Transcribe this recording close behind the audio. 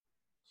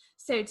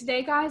So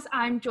today, guys,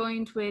 I'm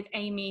joined with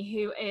Amy,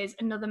 who is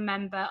another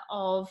member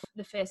of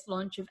the first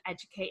launch of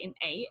Educate in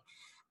 8.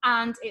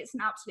 And it's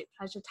an absolute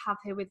pleasure to have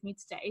her with me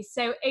today.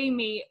 So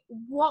Amy,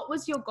 what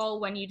was your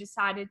goal when you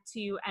decided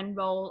to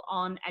enroll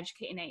on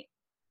Educate in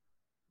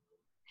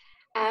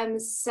 8?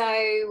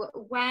 So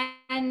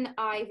when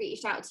I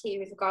reached out to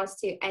you with regards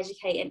to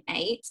Educate in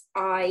 8,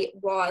 I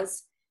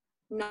was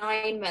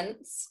 9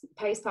 months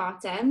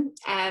postpartum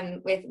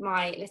with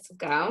my little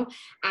girl,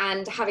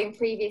 and having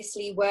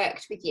previously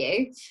worked with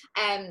you,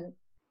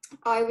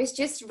 I was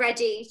just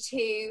ready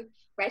to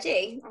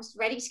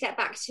get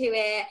back to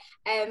it.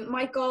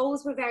 My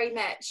goals were very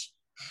much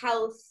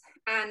health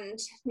and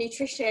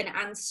nutrition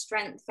and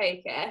strength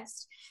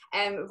focused,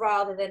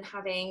 rather than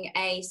having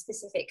a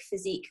specific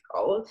physique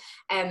goal.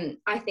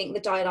 I think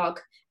the dialogue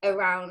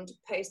around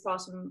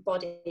postpartum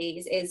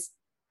bodies is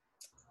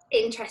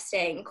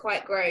interesting,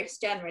 quite gross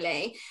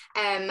generally,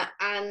 and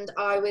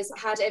I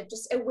had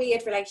just a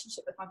weird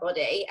relationship with my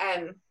body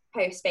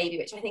post baby,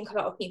 which I think a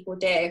lot of people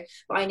do,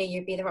 but I knew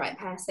you'd be the right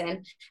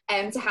person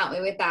to help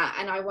me with that.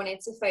 And I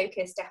wanted to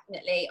focus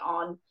definitely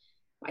on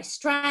my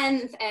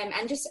strength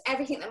and just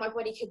everything that my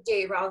body could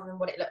do rather than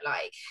what it looked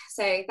like.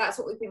 So that's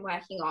what we've been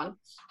working on.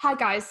 Hi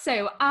guys,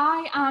 so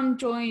I am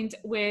joined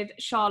with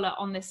Charlotte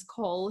on this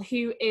call,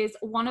 who is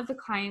one of the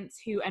clients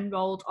who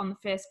enrolled on the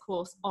first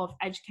course of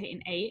Educate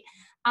in 8.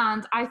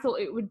 And I thought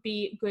it would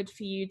be good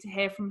for you to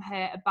hear from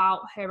her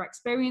about her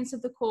experience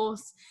of the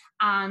course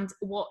and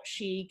what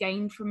she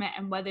gained from it,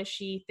 and whether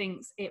she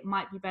thinks it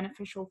might be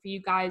beneficial for you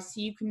guys,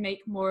 so you can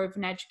make more of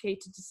an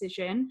educated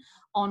decision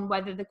on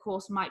whether the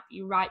course might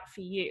be right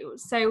for you.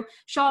 So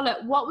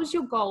Charlotte, what was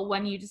your goal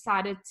when you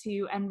decided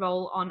to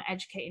enroll on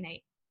Educate in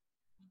 8?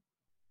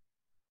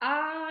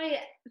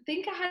 I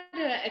think I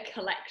had a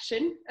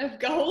collection of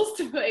goals,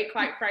 to put it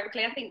quite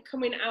frankly. I think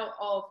coming out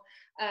of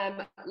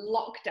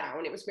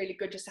lockdown, it was really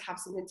good just to have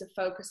something to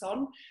focus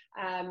on.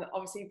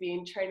 Obviously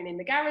been training in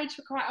the garage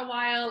for quite a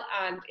while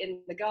and in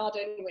the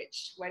garden,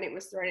 which when it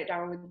was throwing it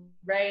down with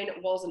rain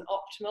wasn't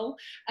optimal,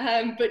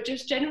 but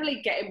just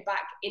generally getting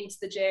back into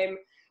the gym,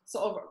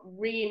 sort of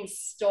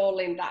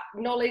reinstalling that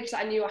knowledge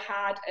that I knew I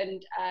had,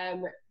 and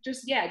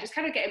just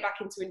kind of getting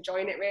back into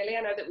enjoying it really.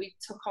 I know that we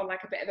took on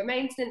like a bit of a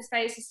maintenance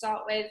phase to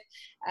start with,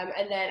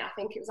 and then I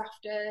think it was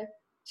after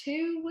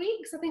 2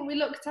 weeks I think we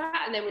looked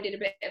at, and then we did a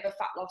bit of a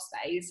fat loss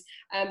phase.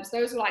 So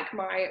those were like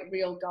my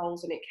real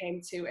goals when it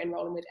came to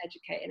enrolling with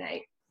Educate in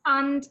 8.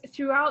 And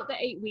throughout the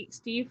 8 weeks,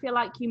 do you feel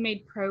like you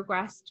made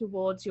progress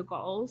towards your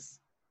goals?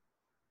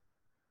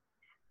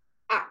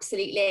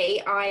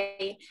 Absolutely.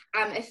 I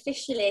am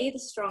officially the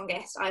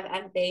strongest I've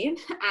ever been,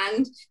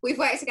 and we've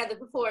worked together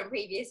before in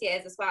previous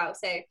years as well.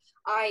 So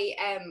I've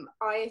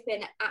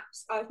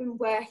been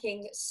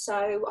working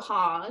so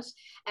hard.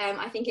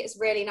 I think it's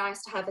really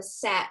nice to have a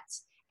set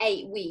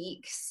 8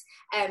 weeks,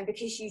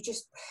 because you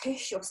just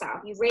push yourself.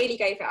 You really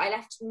go for it. I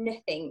left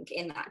nothing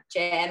in that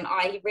gym.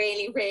 I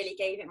really, really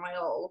gave it my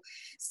all.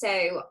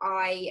 So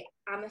I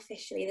am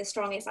officially the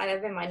strongest I've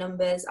ever been. My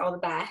numbers are the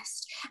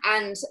best,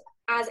 and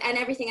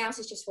everything else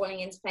is just falling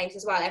into place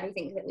as well.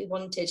 Everything that we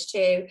wanted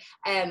to.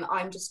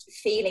 I'm just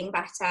feeling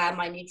better.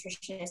 My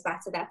nutrition is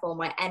better, therefore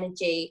my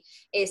energy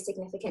is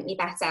significantly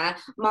better.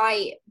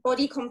 My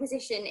body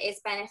composition is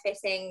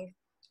benefiting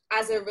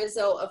as a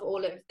result of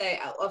all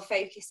of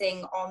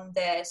focusing on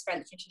the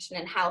strength, nutrition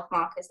and health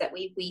markers that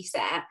we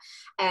set.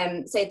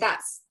 So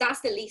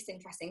that's the least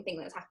interesting thing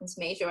that's happened to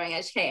me during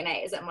Educate in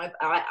 8, is that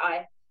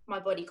my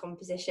body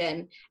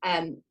composition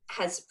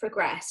has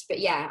progressed. But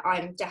yeah,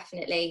 I'm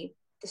definitely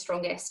the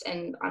strongest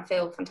and I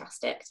feel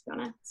fantastic, to be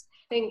honest.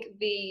 I think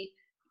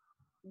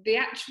the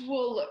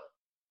actual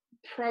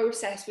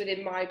process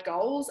within my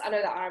goals, I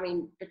know that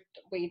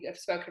we have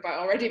spoken about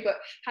already, but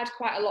had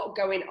quite a lot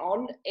going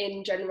on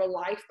in general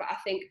life. But I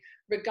think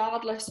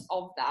regardless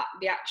of that,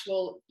 the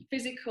actual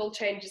physical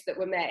changes that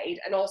were made,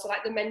 and also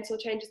like the mental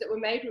changes that were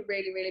made, were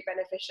really, really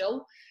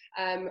beneficial.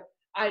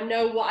 I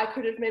know what I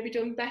could have maybe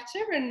done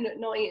better and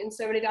not eaten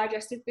so many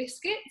digestive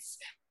biscuits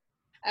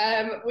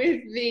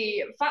with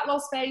the fat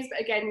loss phase,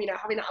 but again,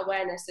 having that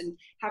awareness and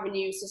having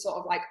you to sort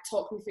of like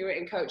talk me through it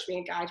and coach me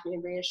and guide me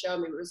and reassure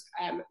me was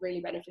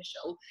really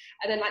beneficial.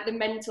 And then like the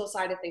mental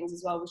side of things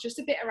as well was just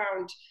a bit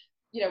around,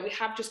 we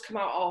have just come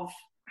out of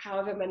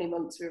however many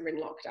months we were in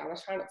lockdown. I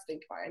try not to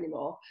think about it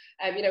anymore.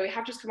 We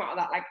have just come out of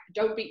that, like,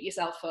 don't beat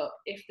yourself up.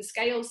 If the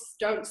scales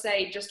don't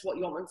say just what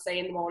you want them to say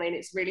in the morning,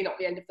 it's really not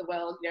the end of the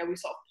world. We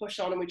sort of push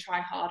on and we try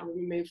harder and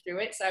we move through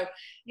it. So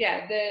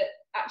yeah, the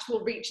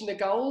actual reaching the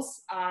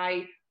goals,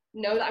 I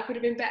know that I could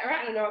have been better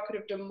at, and I know I could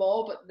have done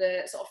more, but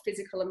the sort of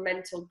physical and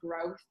mental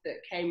growth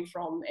that came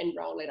from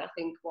enrolling, I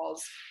think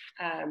was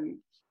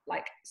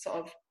like sort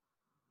of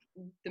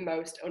the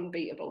most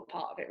unbeatable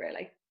part of it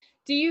really.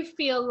 Do you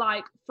feel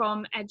like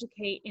from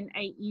Educate in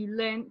 8 you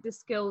learned the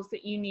skills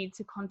that you need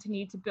to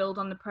continue to build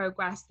on the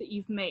progress that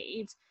you've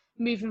made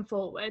moving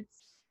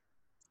forwards?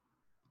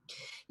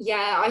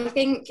 Yeah, I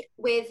think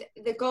with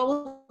the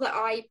goal that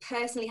I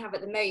personally have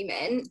at the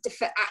moment,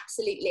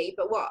 absolutely.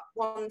 But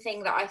one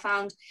thing that I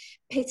found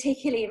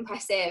particularly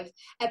impressive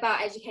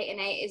about Educate in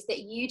 8 is that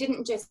you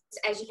didn't just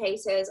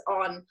educate us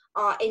on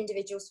our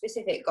individual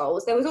specific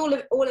goals. There was all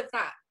of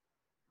that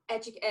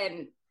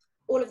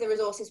all of the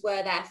resources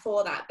were there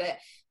for that, but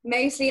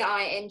mostly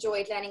I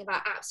enjoyed learning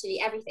about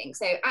absolutely everything.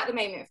 So at the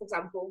moment, for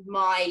example,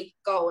 my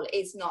goal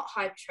is not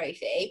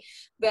hypertrophy,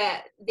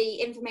 but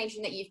the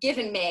information that you've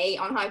given me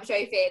on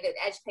hypertrophy, the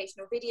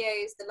educational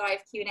videos, the live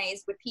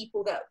Q&As with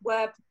people that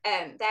were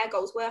their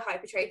goals were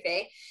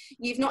hypertrophy,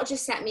 you've not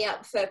just set me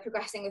up for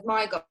progressing with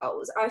my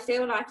goals. I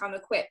feel like I'm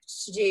equipped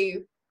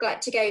to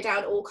go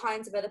down all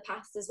kinds of other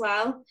paths as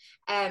well.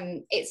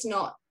 It's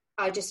not,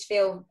 I just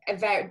feel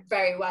very,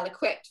 very well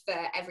equipped for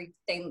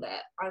everything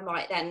that I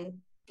might then,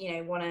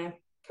 want to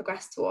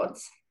progress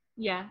towards.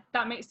 Yeah,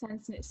 that makes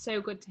sense. And it's so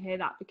good to hear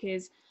that,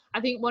 because I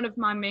think one of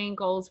my main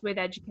goals with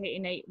Educate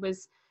in 8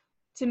 was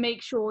to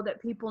make sure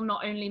that people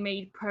not only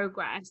made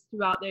progress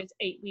throughout those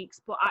 8 weeks,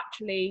 but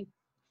actually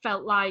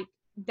felt like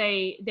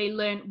they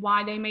learned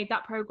why they made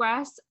that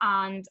progress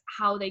and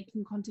how they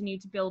can continue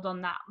to build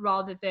on that,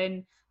 rather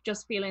than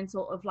just feeling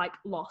sort of like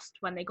lost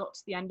when they got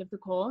to the end of the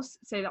course.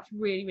 So that's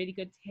really, really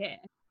good to hear.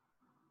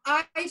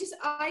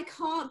 I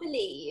can't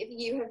believe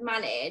you have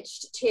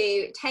managed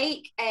to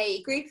take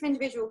a group of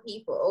individual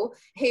people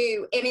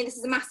who, I mean, this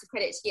is a massive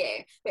credit to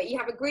you, but you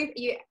have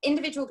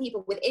individual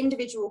people with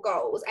individual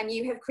goals, and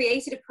you have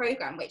created a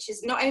program which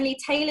is not only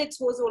tailored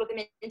towards all of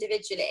them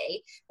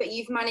individually, but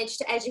you've managed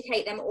to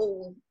educate them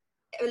all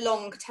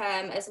long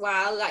term as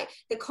well. Like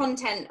the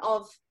content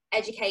of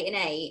Educate in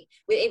 8,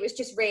 it was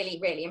just really,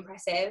 really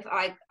impressive.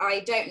 I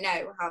don't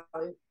know how,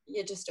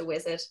 you're just a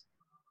wizard.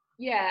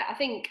 Yeah, I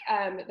think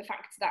the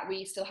fact that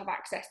we still have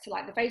access to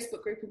like the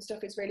Facebook group and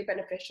stuff is really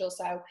beneficial.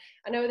 So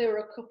I know there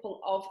were a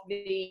couple of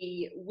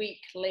the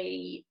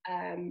weekly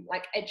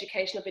like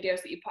educational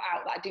videos that you put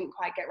out that I didn't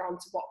quite get around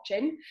to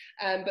watching.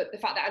 But the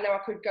fact that I know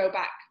I could go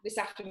back this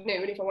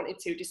afternoon if I wanted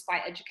to,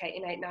 despite Educate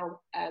in 8 now,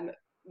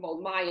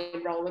 well, my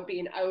enrollment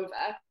being over,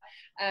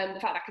 the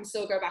fact that I can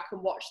still go back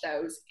and watch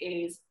those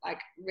is like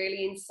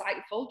really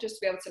insightful, just to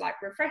be able to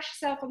like refresh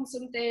yourself on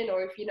something,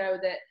 or if you know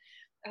that,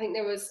 I think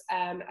there was,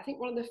 I think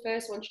one of the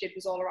first ones you did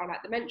was all around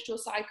like the menstrual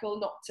cycle,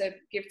 not to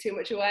give too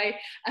much away,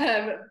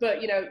 but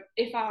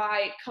if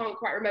I can't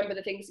quite remember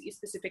the things that you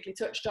specifically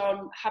touched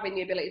on, having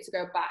the ability to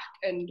go back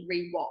and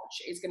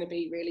re-watch is going to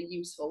be really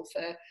useful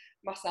for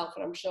myself,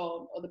 and I'm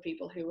sure other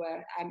people who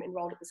were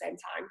enrolled at the same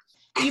time.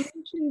 You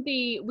mentioned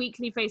the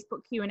weekly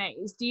Facebook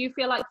Q&As. Do you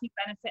feel like you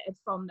benefited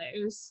from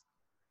those?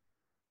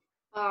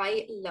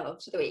 I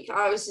loved the week.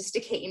 I was just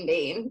a keen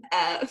bean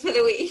for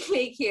the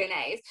weekly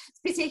Q&As,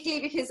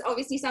 particularly because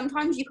obviously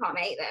sometimes you can't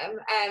make them,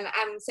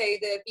 and so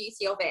the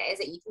beauty of it is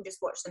that you can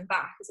just watch them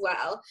back as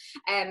well,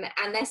 and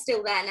they're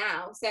still there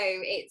now, so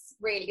it's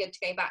really good to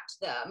go back to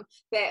them.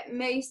 But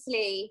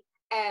mostly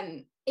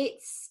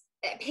it's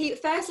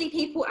firstly,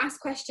 people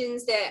ask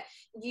questions that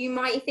you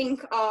might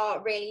think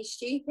are really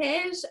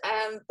stupid,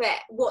 but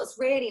what's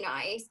really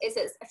nice is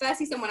that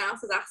firstly someone else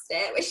has asked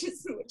it,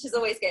 which is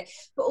always good,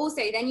 but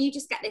also then you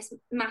just get this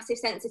massive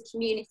sense of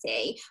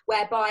community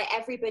whereby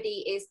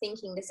everybody is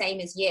thinking the same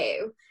as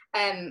you.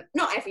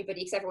 Not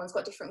everybody, because everyone's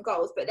got different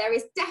goals, but there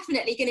is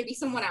definitely going to be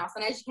someone else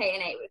on Educate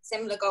in 8 with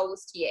similar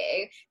goals to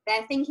you.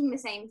 They're thinking the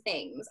same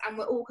things, and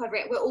we're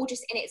all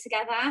just in it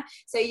together,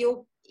 so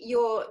you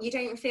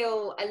don't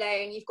feel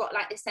alone. You've got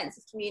like this sense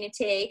of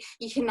community.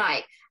 You can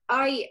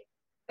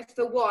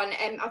for one,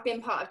 I've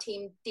been part of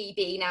Team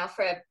DB now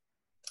for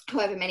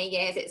however many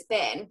years it's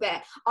been,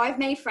 but I've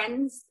made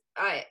friends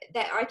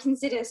that I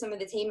consider some of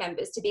the team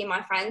members to be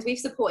my friends. We've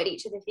supported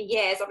each other for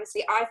years.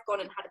 Obviously I've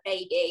gone and had a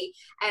baby,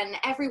 and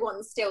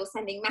everyone's still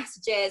sending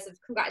messages of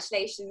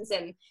congratulations,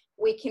 and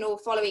we can all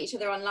follow each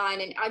other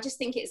online. And I just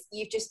think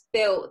you've just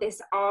built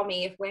this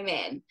army of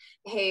women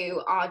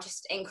who are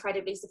just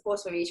incredibly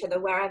supportive of each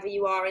other wherever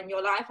you are in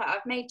your life.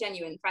 I've made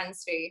genuine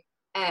friends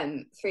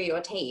through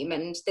your team,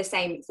 and the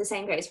same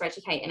goes for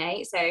Educate in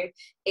 8. So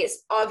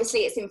it's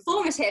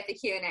informative, the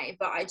Q&A,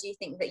 but I do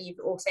think that you've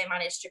also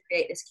managed to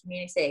create this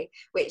community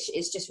which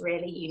is just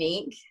really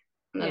unique,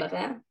 and I love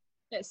it.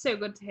 It's so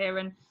good to hear,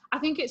 and I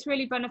think it's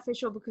really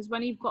beneficial because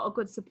when you've got a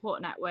good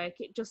support network,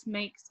 it just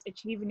makes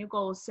achieving your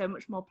goals so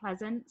much more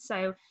pleasant.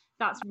 So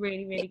that's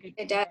really, really good.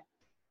 It does.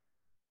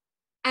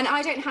 And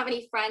I don't have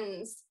any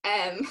friends.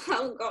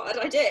 Oh God,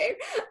 I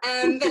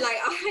do. But like,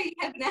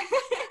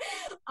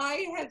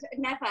 I have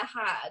never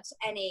had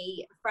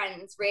any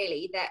friends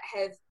really that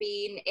have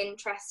been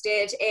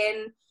interested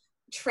in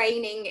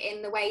training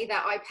in the way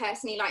that I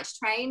personally like to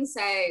train.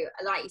 So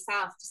like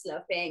yourself, just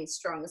love being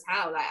strong as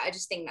hell. Like, I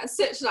just think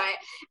that's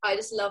I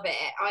just love it.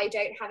 I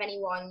don't have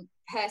anyone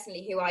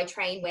personally who I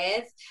train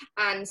with,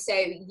 and so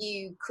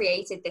you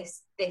created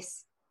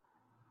this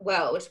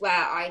world where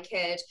I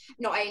could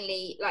not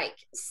only like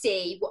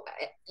see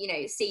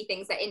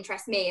things that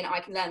interest me and I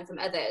can learn from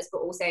others, but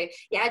also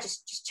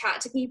just chat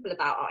to people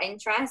about our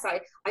interests.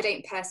 I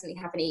don't personally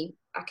have any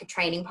like a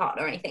training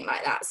partner or anything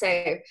like that,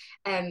 so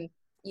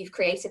you've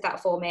created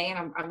that for me,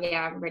 and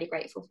I'm really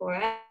grateful for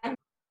it.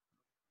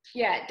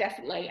 Yeah,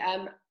 definitely.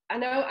 I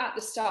know at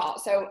the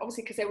start, so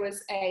obviously because there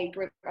was a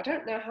group, I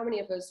don't know how many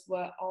of us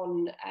were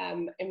on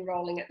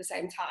enrolling at the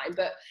same time,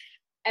 but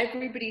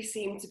everybody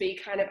seemed to be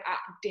kind of at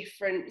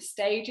different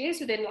stages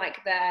within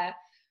like their,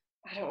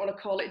 I don't want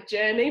to call it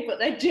journey, but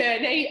their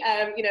journey.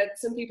 You know,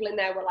 some people in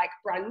there were like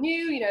brand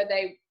new, you know,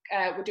 they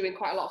were doing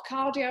quite a lot of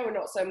cardio and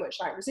not so much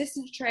like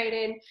resistance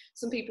training.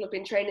 Some people have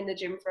been training in the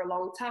gym for a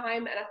long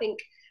time. And I think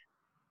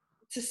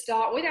to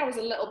start with, I was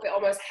a little bit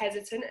almost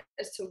hesitant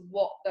as to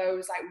what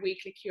those like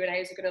weekly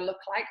Q&As are going to look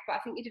like. But I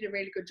think you did a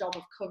really good job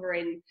of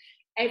covering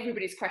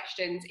everybody's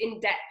questions in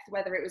depth,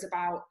 whether it was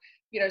about,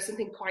 you know,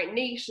 something quite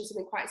niche or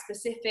something quite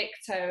specific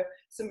to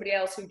somebody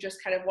else who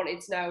just kind of wanted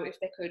to know if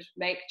they could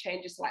make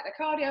changes to like their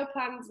cardio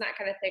plans and that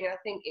kind of thing. And I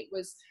think it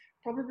was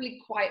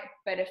probably quite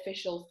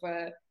beneficial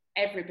for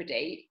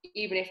everybody,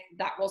 even if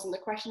that wasn't the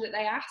question that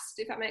they asked,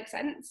 if that makes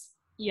sense.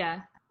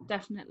 Yeah,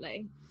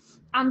 definitely.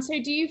 And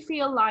so do you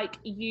feel like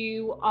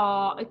you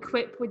are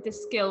equipped with the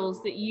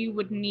skills that you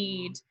would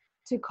need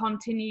to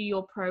continue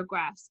your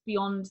progress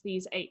beyond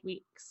these 8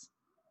 weeks?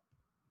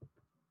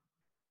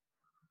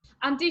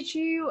 And did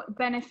you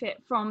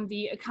benefit from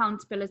the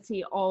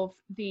accountability of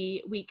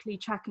the weekly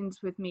check-ins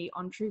with me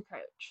on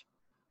TrueCoach?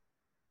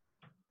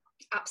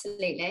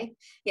 Absolutely.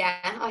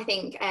 Yeah, I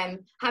think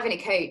having a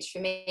coach for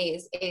me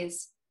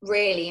is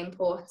really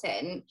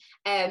important,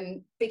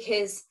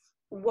 because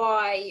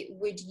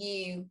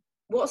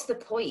what's the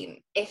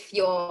point if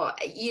you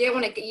don't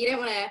want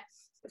to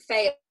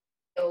fail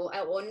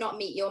or not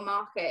meet your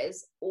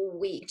markers all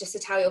week just to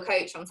tell your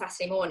coach on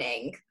Saturday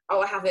morning,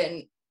 oh, I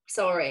haven't,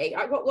 sorry,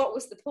 what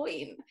was the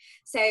point?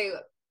 So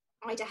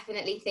I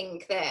definitely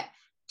think that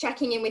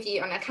checking in with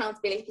you on an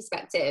accountability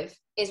perspective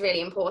is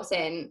really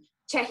important.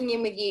 Checking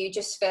in with you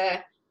just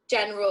for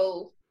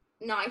general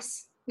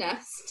niceness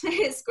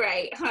is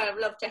great. I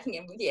love checking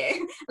in with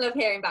you. I love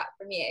hearing back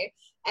from you.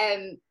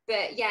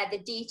 But yeah, the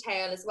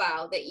detail as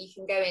well that you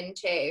can go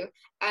into,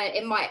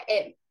 it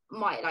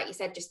might, like you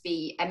said, just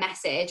be a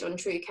message on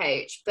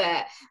TrueCoach,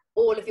 but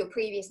all of your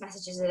previous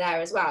messages are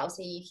there as well,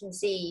 so you can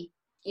see,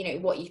 you know,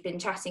 what you've been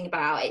chatting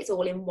about. It's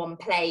all in one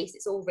place.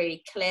 It's all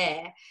really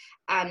clear.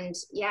 And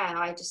yeah,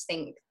 I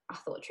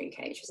thought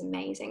TrueCoach was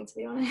amazing, to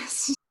be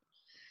honest.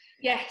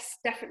 Yes,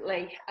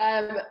 definitely.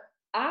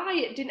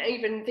 I didn't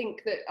even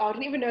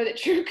know that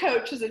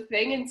TrueCoach was a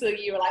thing until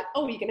you were like,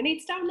 oh, you're going to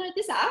need to download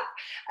this app.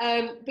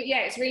 But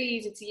yeah, it's really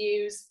easy to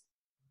use.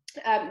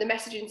 The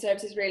messaging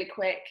service is really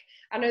quick.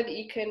 I know that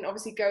you can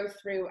obviously go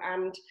through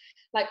and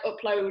like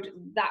upload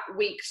that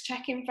week's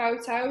check-in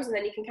photos, and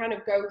then you can kind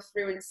of go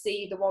through and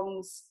see the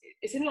ones,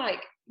 it's in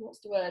like, what's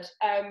the word?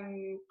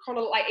 In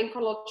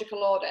chronological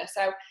order.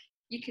 So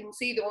you can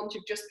see the ones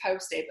you've just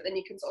posted, but then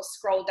you can sort of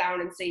scroll down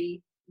and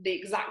see the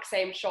exact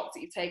same shots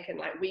that you've taken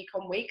like week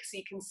on week, so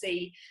you can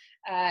see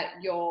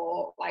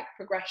your like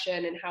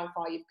progression and how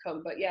far you've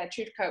come. But yeah,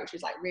 TrueCoach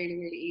is like really,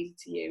 really easy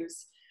to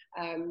use.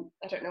 I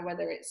don't know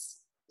whether it's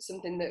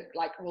something that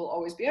like will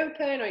always be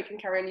open or you can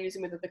carry on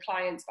using with other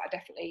clients, but I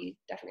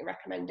definitely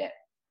recommend it.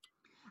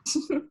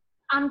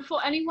 And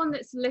for anyone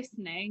that's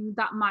listening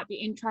that might be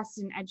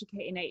interested in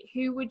Educating 8,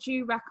 who would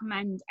you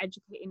recommend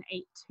Educating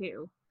 8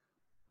 to?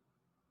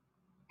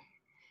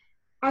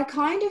 I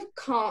kind of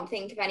can't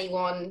think of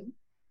anyone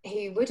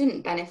who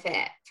wouldn't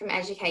benefit from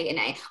Educating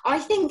 8. I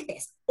think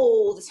this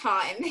all the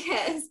time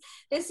because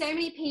there's so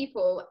many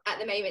people at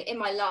the moment in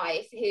my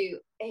life who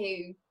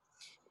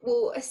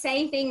will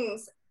say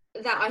things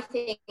that I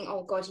think,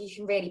 oh God, you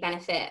can really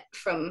benefit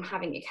from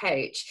having a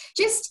coach.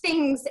 Just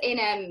things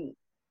in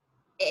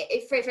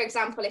if for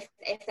example,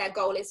 if their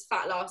goal is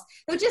fat loss,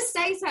 they'll just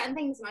say certain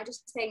things, and I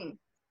just think,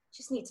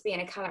 just need to be in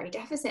a calorie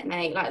deficit,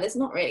 mate. Like, there's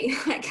not really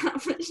like how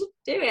much to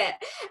do it.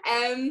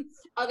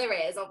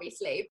 There is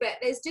obviously, but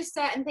there's just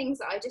certain things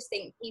that I just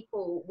think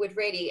people would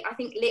really, I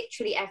think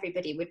literally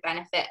everybody would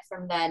benefit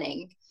from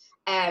learning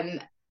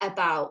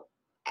about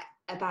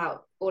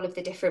all of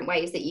the different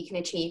ways that you can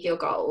achieve your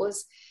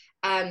goals.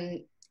 I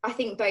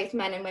think both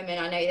men and women,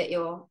 I know that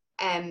you're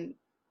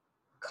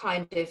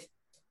kind of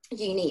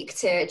unique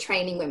to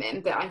training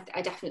women, but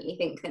I definitely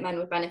think that men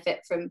would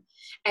benefit from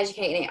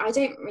Educating 8. I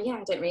don't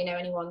really know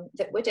anyone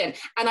that wouldn't.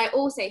 And I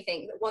also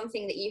think that one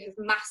thing that you have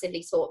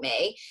massively taught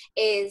me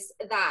is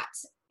that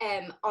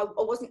I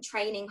wasn't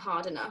training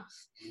hard enough.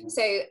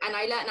 So, and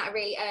I learned that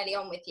really early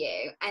on with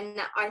you.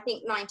 And I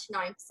think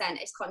 99%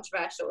 is a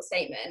controversial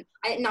statement.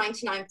 I think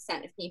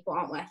 99% of people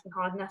aren't working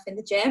hard enough in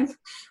the gym.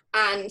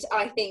 And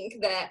I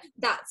think that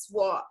that's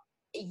what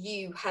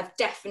you have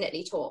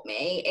definitely taught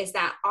me, is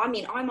that, I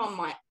mean, I'm on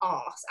my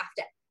arse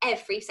after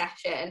every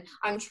session.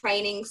 I'm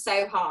training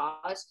so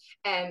hard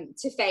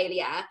to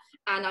failure.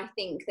 And I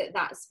think that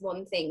that's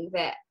one thing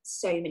that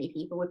so many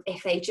people would,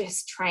 if they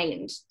just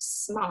trained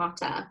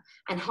smarter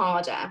and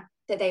harder,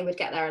 that they would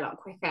get there a lot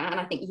quicker. And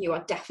I think you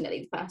are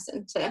definitely the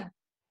person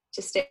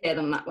to steer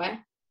them that way.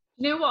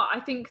 You know what? I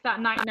think that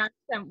 99%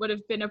 would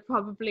have been a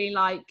probably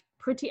like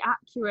pretty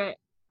accurate,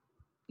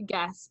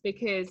 guess,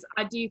 because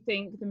I do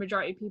think the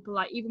majority of people,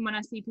 like even when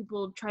I see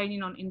people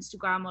training on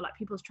Instagram or like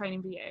people's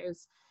training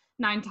videos,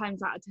 9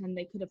 times out of 10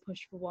 they could have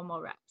pushed for 1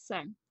 more rep.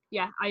 So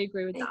yeah, I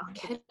agree with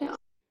that.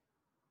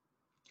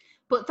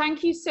 But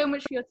thank you so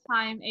much for your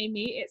time,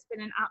 Amy. It's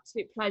been an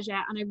absolute pleasure,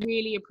 and I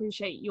really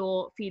appreciate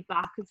your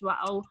feedback as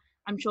well.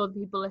 I'm sure the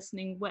people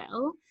listening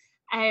will.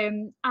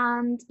 And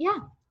yeah,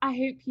 I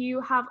hope you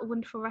have a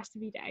wonderful rest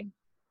of your day.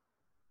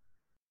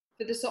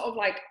 For the sort of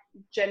like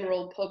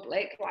general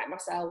public, like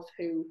myself,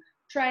 who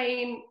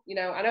train, you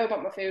know, I know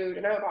about my food,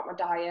 I know about my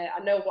diet,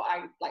 I know what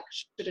I like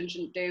should and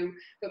shouldn't do,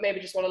 but maybe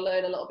just want to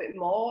learn a little bit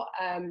more.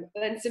 But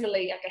then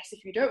similarly, I guess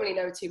if you don't really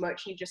know too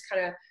much, you just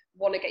kind of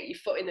want to get your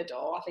foot in the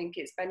door, I think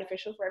it's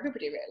beneficial for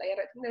everybody, really. I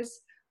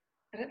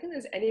don't think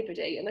there's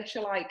anybody, unless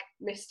you're like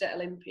Mr.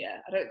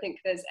 Olympia, I don't think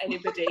there's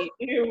anybody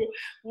who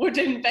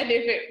wouldn't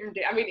benefit from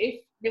it. I mean,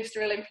 if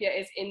Mr. Olympia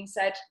is in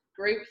said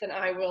group, then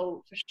I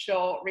will for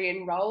sure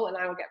re-enroll and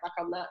I will get back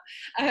on that.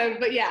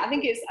 But yeah, I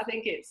think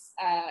it's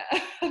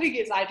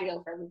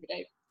ideal for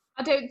everybody.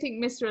 I don't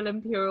think Mr.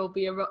 Olympia will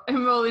be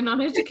enrolling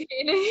on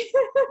Educating.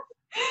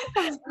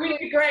 It'd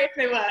be great if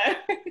they were.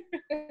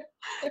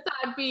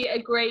 That'd be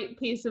a great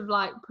piece of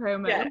like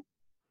promo. Yeah.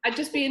 I'd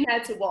just be in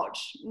there to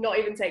watch, not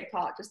even take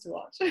part, just to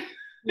watch.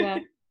 Yeah.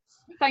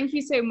 Thank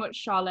you so much,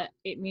 Charlotte.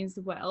 It means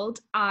the world.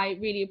 I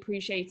really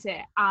appreciate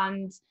it.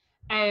 And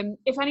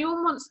if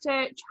anyone wants to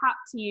chat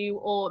to you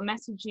or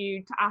message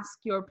you to ask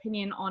your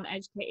opinion on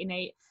Educating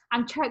 8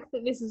 and check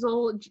that this is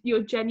all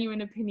your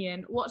genuine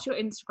opinion, what's your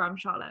Instagram,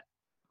 Charlotte?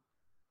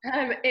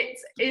 It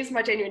is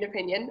my genuine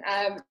opinion.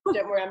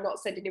 Don't worry, I'm not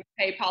sending you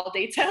PayPal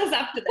details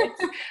after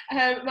this.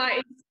 My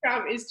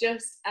Instagram is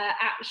just at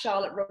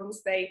Charlotte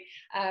Rumsby.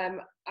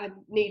 I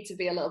need to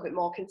be a little bit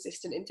more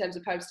consistent in terms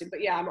of posting,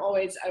 but yeah, I'm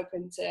always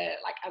open to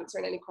like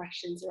answering any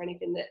questions or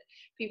anything that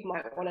people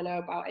might want to know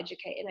about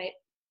Educating 8.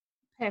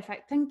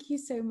 Perfect. Thank you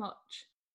so much.